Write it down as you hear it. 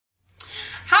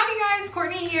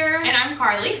Kortney here. And I'm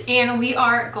Karlee. And we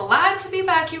are glad to be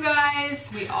back, you guys.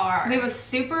 We are. We have a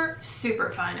super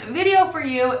fun video for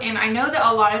you. And I know that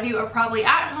a lot of you are probably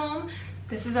at home.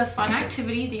 This is a fun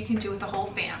activity that you can do with the whole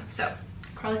fam. So,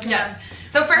 Karlee's yes.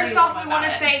 So first off, we want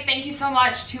to say thank you so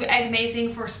much to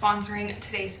EGGMAZING for sponsoring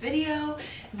today's video.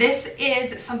 This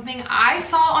is something I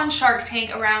saw on Shark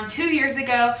Tank around 2 years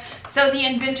ago. So the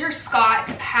inventor Scott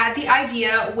had the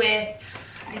idea with,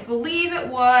 I believe it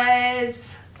was,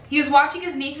 he was watching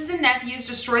his nieces and nephews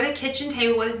destroy the kitchen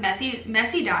table with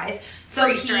messy dyes.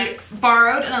 So he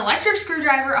borrowed an electric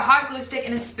screwdriver, a hot glue stick,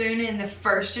 and a spoon, and the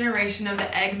first generation of the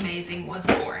EGGMAZING was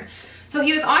born. So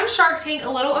he was on Shark Tank a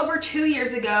little over 2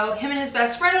 years ago. Him and his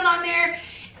best friend went on there,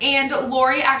 and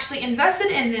Lori actually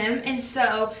invested in them, and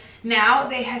so now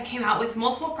they have came out with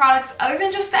multiple products other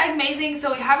than just the EGGMAZING.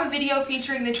 So we have a video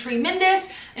featuring the Tremendous,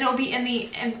 and it will be in the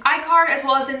iCard as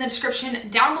well as in the description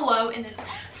down below. And then,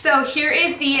 so here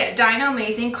is the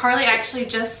DinoMazing. Karlee actually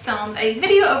just filmed a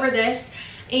video over this,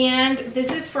 and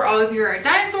this is for all of your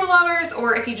dinosaur lovers,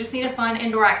 or if you just need a fun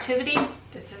indoor activity,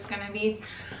 this is going to be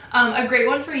a great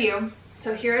one for you.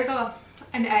 So here is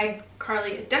an egg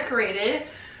Karlee decorated.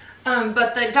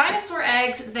 But the dinosaur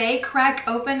eggs, they crack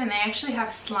open and they actually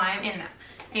have slime in them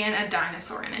and a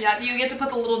dinosaur in it. Yeah, you get to put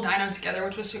the little dino together,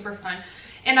 which was super fun.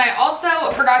 And I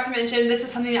also forgot to mention, this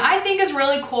is something that I think is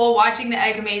really cool, watching the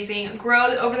EGGMAZING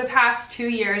grow over the past 2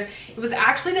 years. It was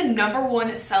actually the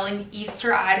 #1 selling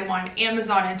Easter item on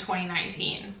Amazon in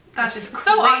 2019. That's which is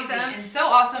so crazy awesome. and so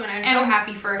awesome, and I'm so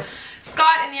happy for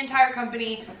Scott and the entire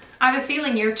company. I have a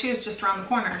feeling year 2 is just around the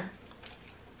corner.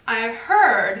 I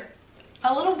heard,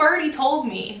 a little birdie told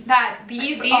me that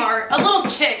these are, a little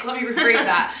chick, let me rephrase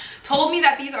that, told me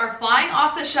that these are flying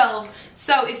off the shelves.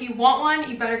 So if you want one,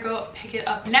 you better go pick it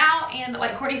up now. And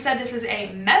like Kortney said, this is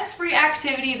a mess-free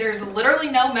activity. There's literally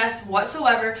no mess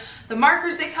whatsoever. The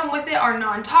markers that come with it are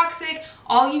non-toxic.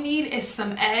 All you need is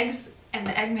some eggs and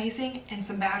the EGGMAZING and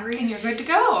some batteries, and you're good to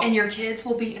go. And your kids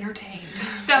will be entertained.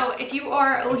 So if you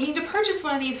are looking to purchase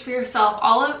one of these for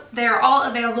yourself, they're all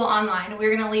available online.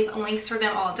 We're going to leave links for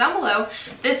them all down below.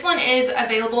 This one is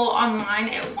available online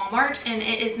at Walmart, and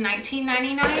it is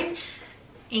 $19.99.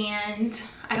 And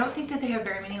I don't think that they have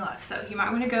very many left, so you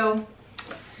might want to go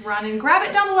run and grab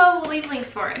it down below. We'll leave links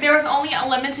for it. There was only a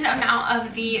limited amount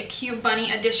of the Cute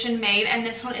Bunny edition made, and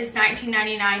this one is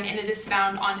 $19.99, and it is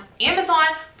found on Amazon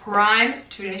Prime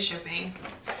 2-day shipping.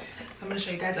 I'm going to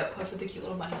show you guys up close what the cute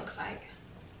little bunny looks like.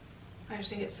 I just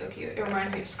think it's so cute. It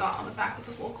reminds me of Scott on the back with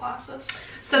his little glasses.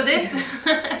 So this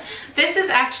this is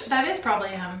actually, that is probably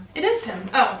him. It is him.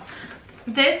 Oh,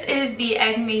 this is the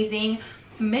EGGMAZING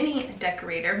mini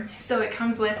decorator. So it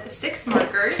comes with 6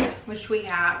 markers, which we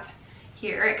have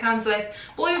here. It comes with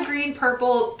blue, green,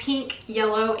 purple, pink,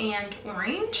 yellow, and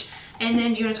orange. And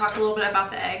then do you want to talk a little bit about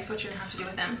the eggs, what you're gonna have to do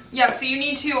with them? Yeah, so you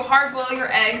need to hard boil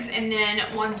your eggs, and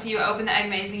then once you open the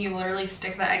EGGMAZING, you literally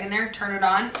stick the egg in there, turn it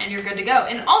on, and you're good to go.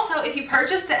 And also, if you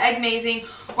purchase the EGGMAZING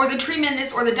or the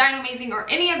Tremendous or the DinoMazing or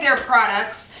any of their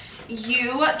products,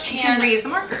 you can reuse the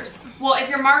markers. Well, if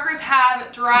your markers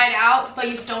have dried out, but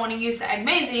you still want to use the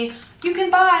EGGMAZING, you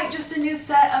can buy just a new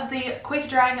set of the quick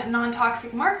drying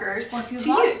non-toxic markers. Or if you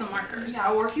lost the markers.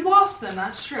 Yeah, or if you lost them,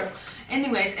 that's true.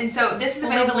 Anyways, and so this is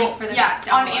available link for this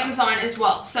on Amazon as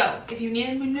well. So if you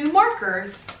need new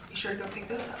markers, be sure to go pick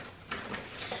those up.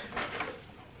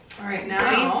 All right,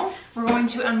 now we're going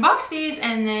to unbox these,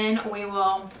 and then we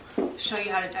will show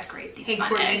you how to decorate these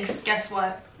fun eggs. Guess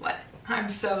what? What? I'm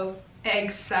so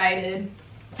excited.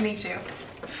 Me too.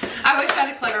 I wish I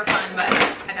had a clever pun, but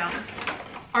I don't.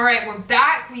 All right, we're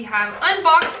back. We have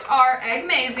unboxed our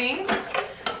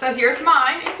EGGMAZINGs. So here's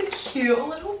mine. It's a cute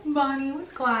little bunny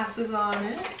with glasses on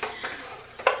it.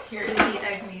 Here is the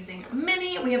EGGMAZING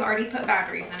mini. We have already put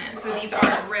batteries in it, so these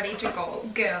are ready to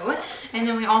go. And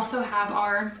then we also have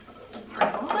our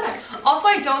eggs. Also,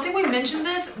 I don't think we mentioned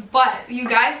this, but you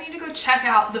guys need to go check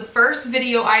out the first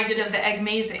video I did of the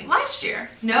EGGMAZING. Last year?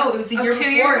 No, it was the year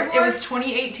 2 years before? It was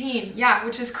 2018. Yeah,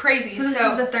 which is crazy. So this is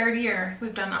the 3rd year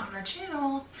we've done that on our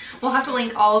channel. We'll have to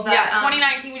link all of that. Yeah,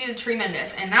 2019 we did a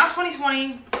Tremendous, and now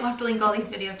 2020, we'll have to link all these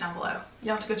videos down below.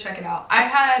 You'll have to go check it out. I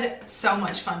had so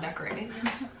much fun decorating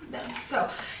this. So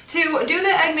to do the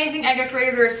EGGMAZING egg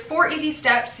decorator, there's 4 easy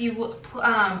steps. You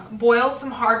boil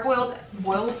some hard-boiled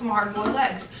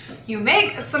eggs. You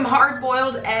make some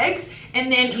hard-boiled eggs, and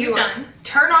then you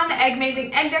turn on the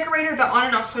EGGMAZING egg decorator. The on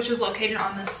and off switch is located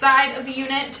on the side of the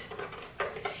unit.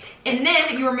 And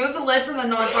then you remove the lid from the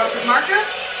non-toxic marker.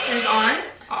 It is on.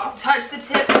 Touch the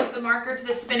tip of the marker to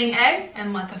the spinning egg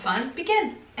and let the fun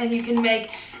begin. And you can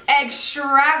make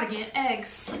extravagant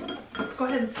eggs. Go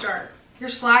ahead and start. You're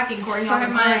slacking, Kortney. So I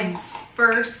have my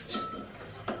first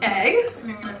egg.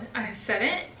 I set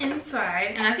it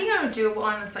inside, and I think I would do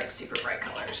one with like super bright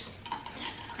colors.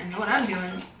 I know what I'm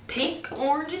doing. Pink,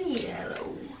 orange, and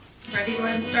yellow. Ready to go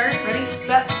ahead and start? Ready,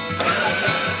 set.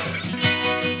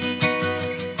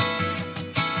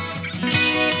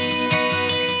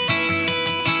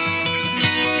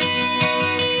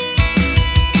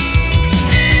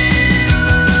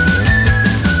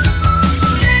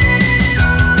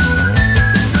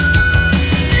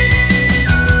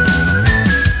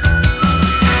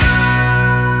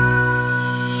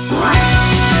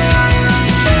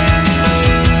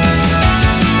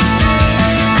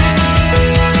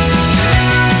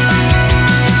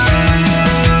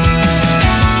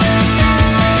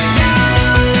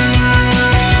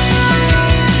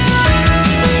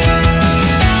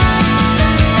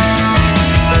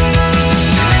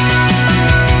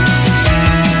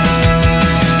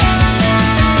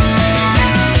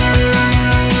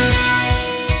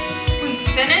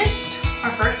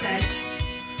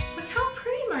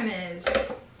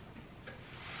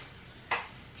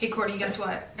 Hey Kortney, guess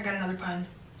what? I got another pun.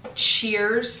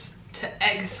 Cheers to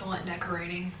excellent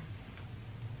decorating.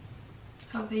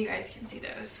 Hope that you guys can see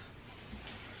those.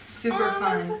 Super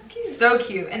fun. So cute. So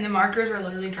cute. And the markers are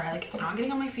literally dry. Like, it's not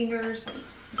getting on my fingers.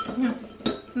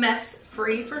 Mess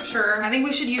free for sure. I think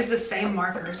we should use the same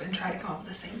markers and try to come up with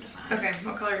the same design. Okay,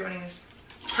 what color do you want to use?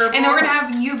 Purple. And then we're gonna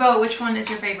have you vote which one is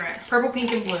your favorite. Purple,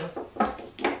 pink, and blue.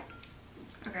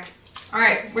 Okay. All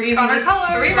right, we're using our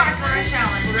colors. 3 markers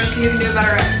challenge. We're gonna see who can do a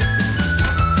better at.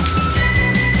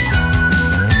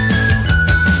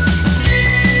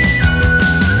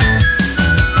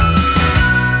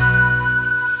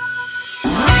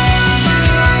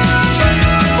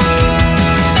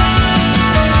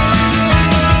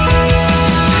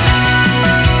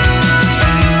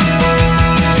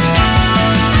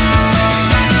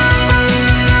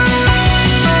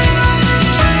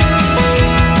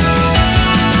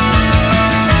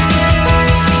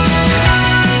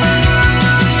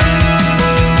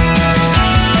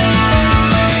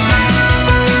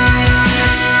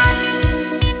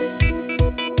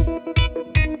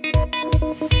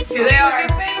 Here they are. Your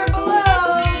favorite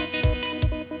below.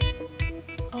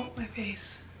 Oh, my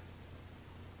face.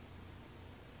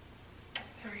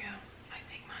 There we go. I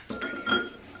think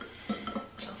mine's prettier.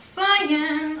 Just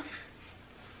saying.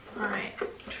 All right.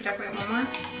 Should we decorate one more?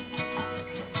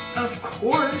 Of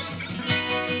course.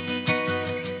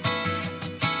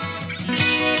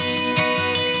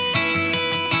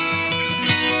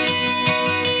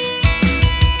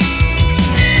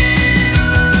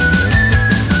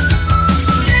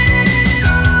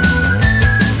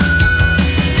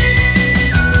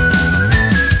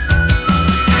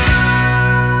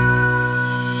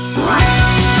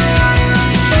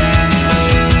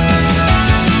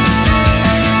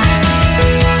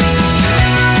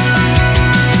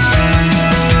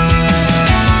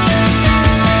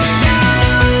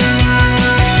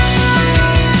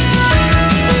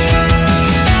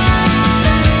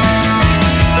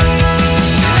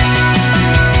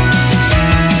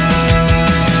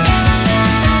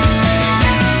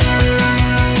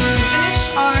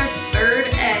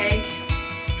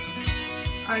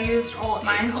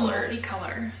 Mine's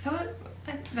multicolor. So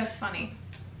that's funny.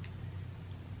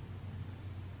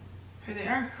 Here they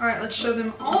are. All right, let's show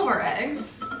them all of our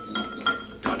eggs.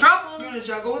 Don't drop them. You want to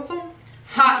juggle with them?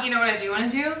 Ha, you know what I do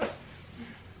want to do?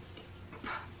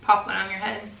 Pop one on your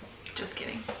head. Just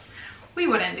kidding. We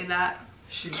wouldn't do that.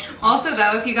 Also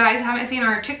though, if you guys haven't seen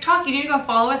our TikTok, you need to go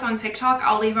follow us on TikTok.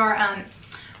 I'll leave our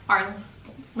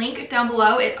link down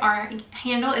below. Our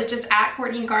handle is just at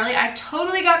Kortney and Karlee. I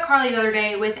totally got Karlee the other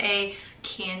day with a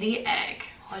candy egg.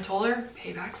 I told her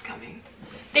payback's coming.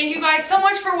 Thank you guys so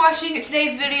much for watching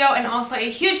today's video, and also a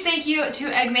huge thank you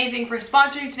to EGGMAZING for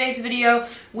sponsoring today's video.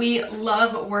 We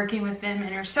love working with them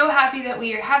and are so happy that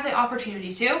we have the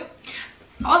opportunity to.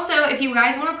 Also, if you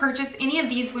guys want to purchase any of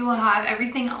these, we will have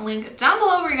everything linked down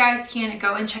below where you guys can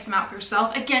go and check them out for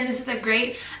yourself. Again, this is a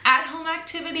great at-home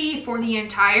activity for the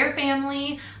entire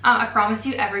family. I promise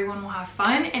you everyone will have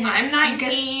fun. And I'm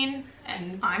 19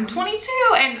 and I'm 22,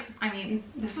 and I mean,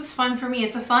 this was fun for me.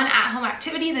 It's a fun at-home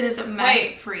activity that is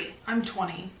mess-free. I'm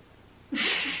 20.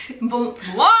 Blonde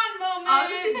moment.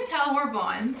 Obviously, you can tell we're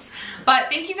blondes. But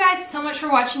thank you guys so much for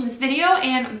watching this video,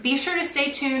 and be sure to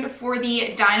stay tuned for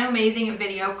the DinoMazing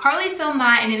video. Karlee filmed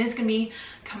that, and it is going to be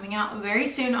coming out very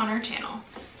soon on our channel.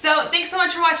 So thanks so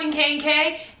much for watching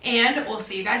K&K, and we'll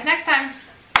see you guys next time.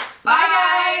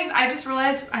 Bye guys. I just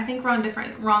realized I think we're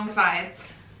on wrong sides.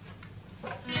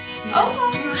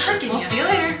 Oh, you were tricking We'll see you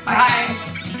later.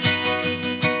 Bye.